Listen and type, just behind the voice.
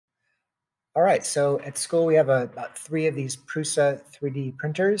All right, so at school we have about 3 of these Prusa 3D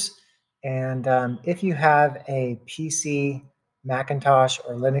printers, and if you have a PC, Macintosh,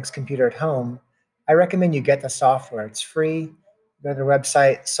 or Linux computer at home, I recommend you get the software. It's free. Go to the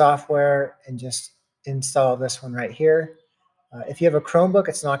website, software, and just install this one right here. If you have a Chromebook,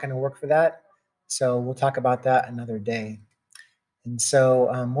 it's not going to work for that, so we'll talk about that another day. And so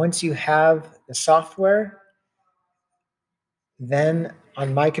once you have the software, then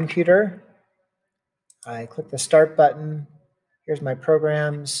on my computer, I click the Start button. Here's my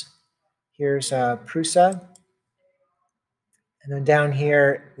programs. Here's Prusa. And then down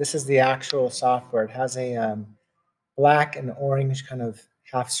here, this is the actual software. It has a black and orange kind of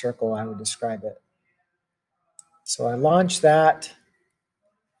half circle, I would describe it. So I launch that.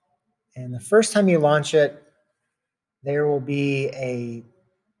 And the first time you launch it, there will be a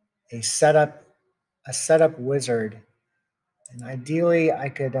setup wizard. And ideally, I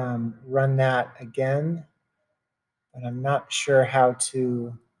could run that again, but I'm not sure how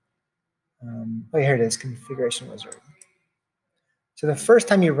to. Oh, here it is, configuration wizard. So the first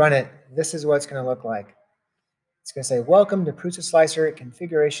time you run it, this is what it's going to look like. It's going to say, welcome to Prusa Slicer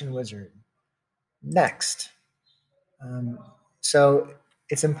Configuration Wizard. Next. So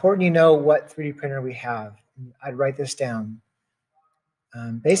it's important you know what 3D printer we have. I'd write this down.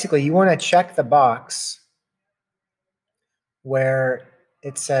 Basically, you want to check the box where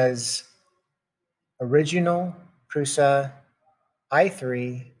it says Original Prusa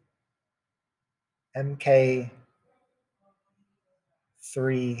i3 MK3.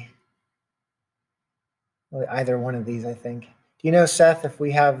 Well, either one of these, I think. Do you know, Seth, if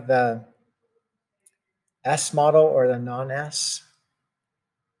we have the S model or the non-S?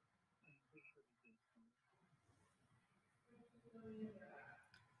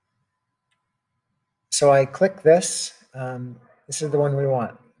 So I click this. This is the one we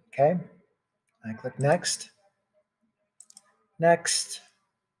want, okay? I click next, next,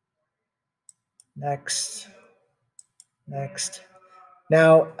 next, next.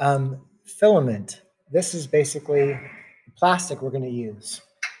 Now, filament. This is basically the plastic we're going to use.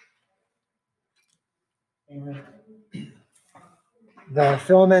 The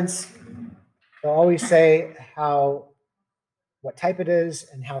filaments, they'll always say what type it is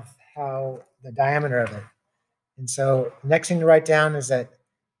and how the diameter of it. And so next thing to write down is that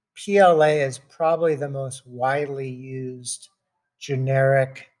PLA is probably the most widely used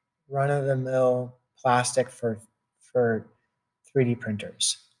generic run-of-the-mill plastic for 3D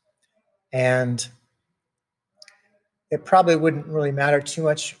printers. And it probably wouldn't really matter too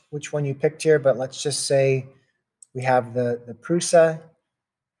much which one you picked here, but let's just say we have the Prusa.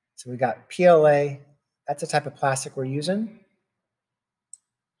 So we got PLA. That's the type of plastic we're using.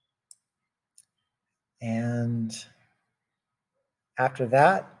 And after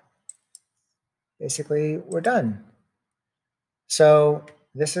that, basically, we're done. So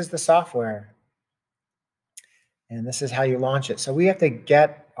this is the software. And this is how you launch it. So we have to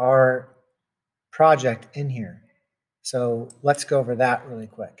get our project in here. So let's go over that really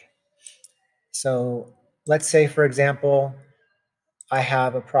quick. So let's say, for example, I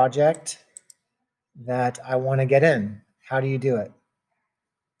have a project that I want to get in. How do you do it?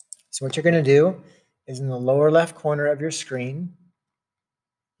 So what you're going to do is in the lower left corner of your screen,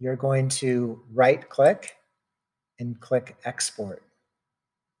 you're going to right-click and click Export.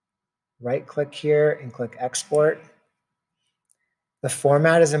 Right-click here and click Export. The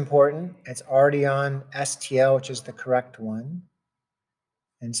format is important. It's already on STL, which is the correct one.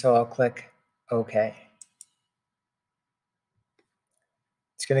 And so I'll click OK.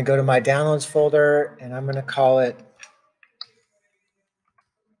 It's going to go to my downloads folder, and I'm going to call it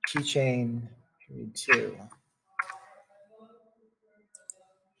Keychain 2.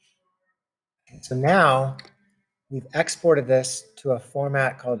 So now we've exported this to a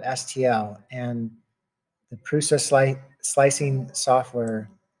format called STL, and the Prusa slicing software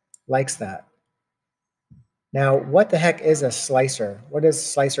likes that. Now, what the heck is a slicer? What is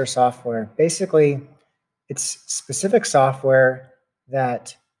slicer software? Basically, it's specific software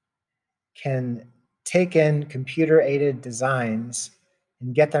that can take in computer-aided designs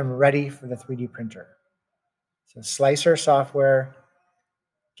and get them ready for the 3D printer. So slicer software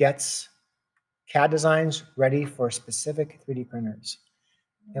gets CAD designs ready for specific 3D printers.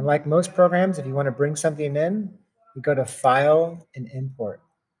 And like most programs, if you want to bring something in, you go to File and Import.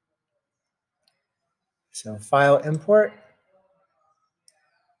 So File, Import,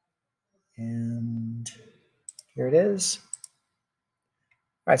 and here it is.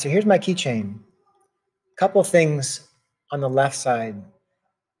 All right, so here's my keychain. A couple things on the left side.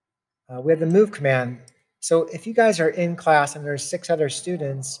 We have the move command. So if you guys are in class and there's 6 other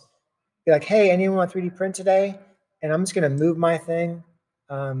students, be like, hey, anyone want 3D print today? And I'm just going to move my thing.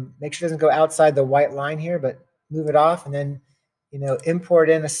 Make sure it doesn't go outside the white line here, but move it off, and then, import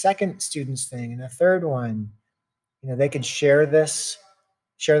in a second student's thing and a third one. They could share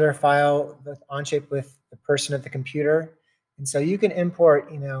their file with Onshape with the person at the computer. And so you can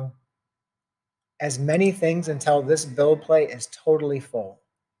import, as many things until this build plate is totally full.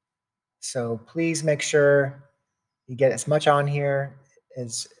 So please make sure you get as much on here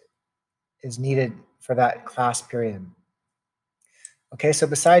as is needed for that class period. Okay, so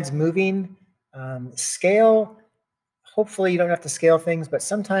besides moving, scale, hopefully you don't have to scale things, but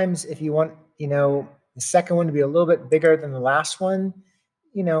sometimes if you want, the second one to be a little bit bigger than the last one,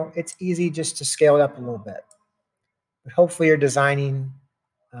 it's easy just to scale it up a little bit. But hopefully you're designing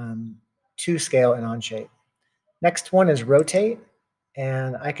to scale in Onshape. Next one is rotate,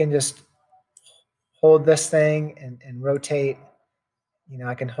 and I can just hold this thing and rotate.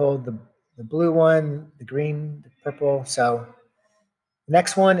 I can hold the blue one, the green, the purple. So the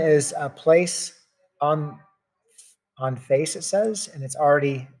next one is place on face, it says, and it's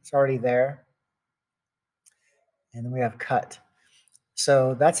already there. And then we have cut.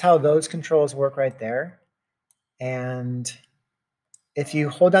 So that's how those controls work right there. And if you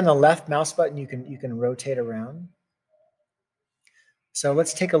hold down the left mouse button, you can rotate around. So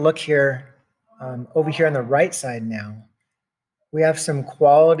let's take a look here, over here on the right side now. We have some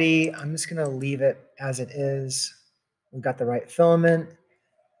quality. I'm just going to leave it as it is. We've got the right filament.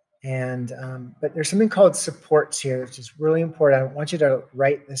 And but there's something called supports here, which is really important. I want you to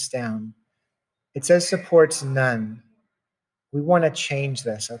write this down. It says supports none. We want to change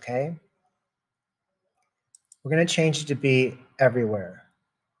this, okay? We're going to change it to be everywhere.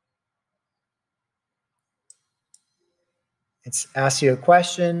 It's asks you a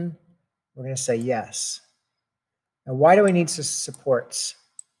question. We're going to say yes. Now, why do we need supports?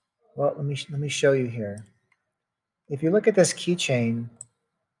 Well, let me show you here. If you look at this keychain,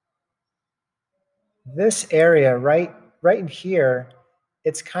 this area right in here,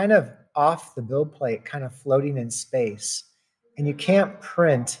 it's kind of off the build plate, kind of floating in space. And you can't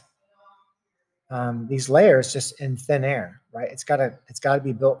print these layers just in thin air, right? It's got to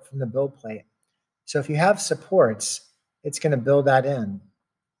be built from the build plate. So if you have supports, it's going to build that in.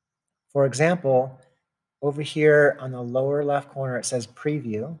 For example, over here on the lower left corner, it says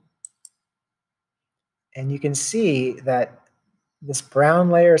preview. And you can see that this brown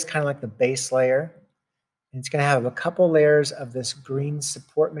layer is kind of like the base layer. And it's going to have a couple layers of this green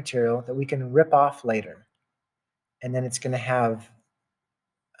support material that we can rip off later. And then it's going to have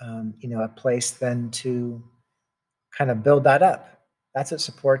a place then to kind of build that up. That's what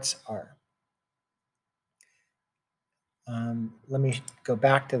supports are. Let me go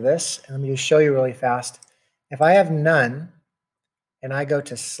back to this, and let me just show you really fast. If I have none, and I go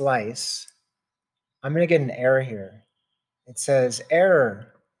to slice, I'm going to get an error here. It says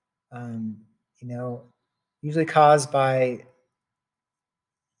error, usually caused by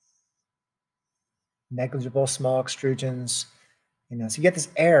negligible small extrusions. So you get this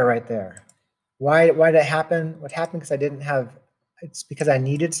error right there. Why did it happen? What happened? Because I didn't have. It's because I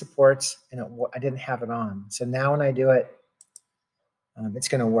needed supports and I didn't have it on. So now when I do it, it's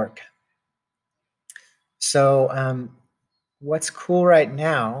going to work. So what's cool right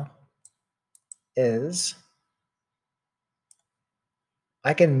now is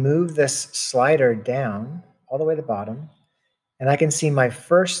I can move this slider down all the way to the bottom, and I can see my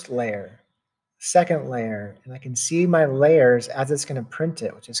first layer, second layer, and I can see my layers as it's going to print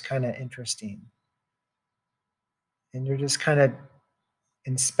it, which is kind of interesting. And you're just kind of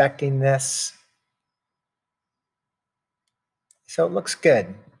inspecting this. So it looks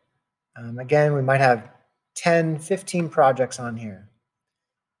good. Again, we might have 10, 15 projects on here.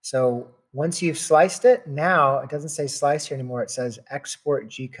 So once you've sliced it, now it doesn't say slice here anymore. It says export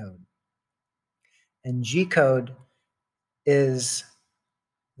G-code. And G-code is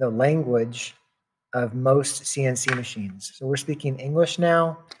the language of most CNC machines. So we're speaking English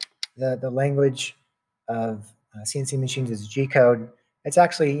now. The language of CNC machines is G-code. It's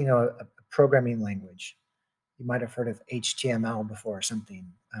actually, a programming language. You might have heard of HTML before or something.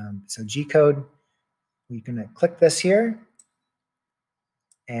 So G-code, we're going to click this here.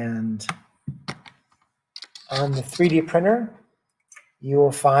 And on the 3D printer, you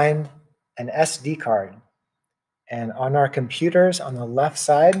will find an SD card. And on our computers, on the left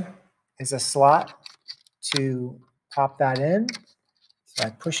side, is a slot to pop that in. So I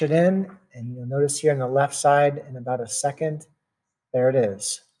push it in, and you'll notice here on the left side, in about a second, there it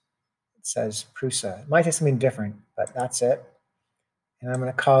is. It says Prusa. It might say something different, but that's it. And I'm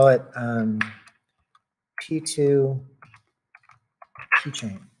going to call it P2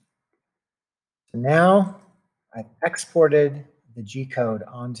 keychain. So now I've exported the G code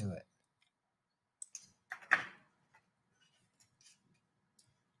onto it.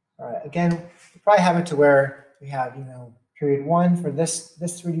 All right, again, you probably have it to where we have, period 1 for this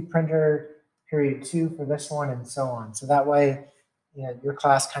 3D printer, period 2 for this one, and so on. So that way, your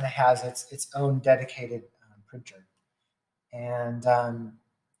class kind of has its own dedicated printer. And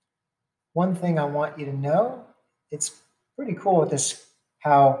one thing I want you to know, it's pretty cool with this,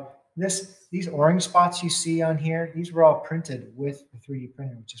 how these orange spots you see on here, these were all printed with the 3D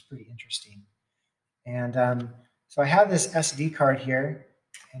printer, which is pretty interesting. And so I have this SD card here,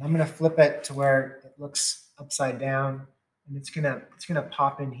 and I'm going to flip it to where it looks upside down, and it's gonna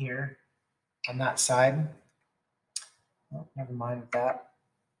pop in here on that side. Oh, never mind with that.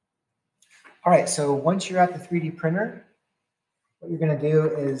 All right, so once you're at the 3D printer, what you're going to do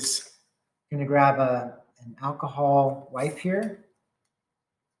is you're going to grab an alcohol wipe here,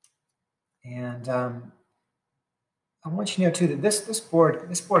 and I want you to know too that this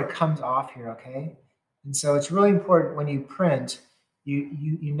board comes off here, okay? And so it's really important when you print,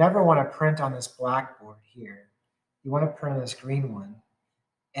 you never want to print on this black board here. You want to print on this green one.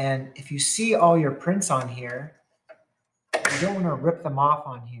 And if you see all your prints on here, you don't want to rip them off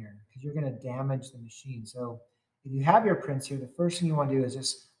on here because you're going to damage the machine. So if you have your prints here, the first thing you want to do is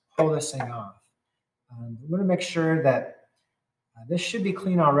just pull this thing off. You want to make sure that this should be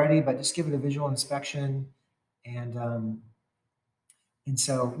clean already, but just give it a visual inspection, and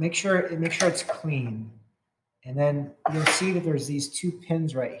so make sure it's clean. And then you'll see that there's these 2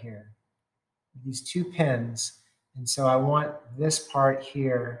 pins right here, these 2 pins. And so I want this part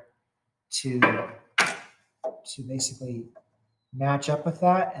here to basically match up with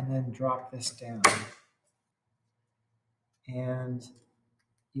that, and then drop this down. And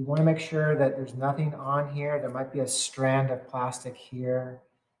you want to make sure that there's nothing on here. There might be a strand of plastic here,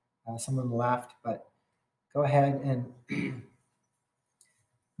 some on the left, but go ahead and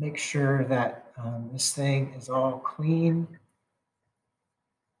make sure that this thing is all clean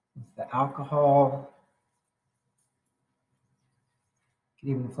with the alcohol.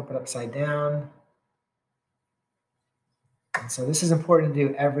 You can even flip it upside down. And so this is important to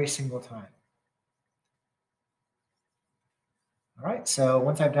do every single time. All right, so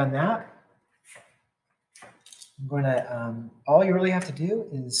once I've done that, I'm going to, all you really have to do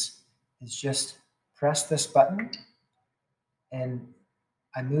is just press this button, and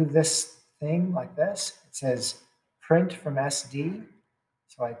I move this thing like this. It says print from SD.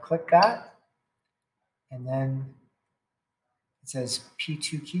 So I click that, and then it says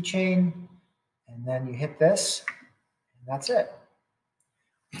P2 keychain, and then you hit this, and that's it.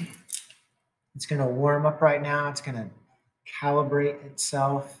 It's going to warm up right now. It's going to calibrate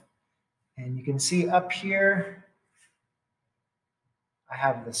itself. And you can see up here, I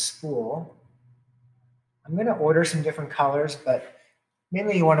have the spool. I'm going to order some different colors, but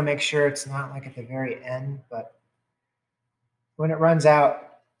mainly you want to make sure it's not like at the very end, but when it runs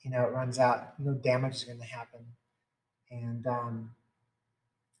out, it runs out. No damage is going to happen. And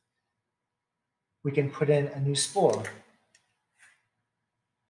we can put in a new spool.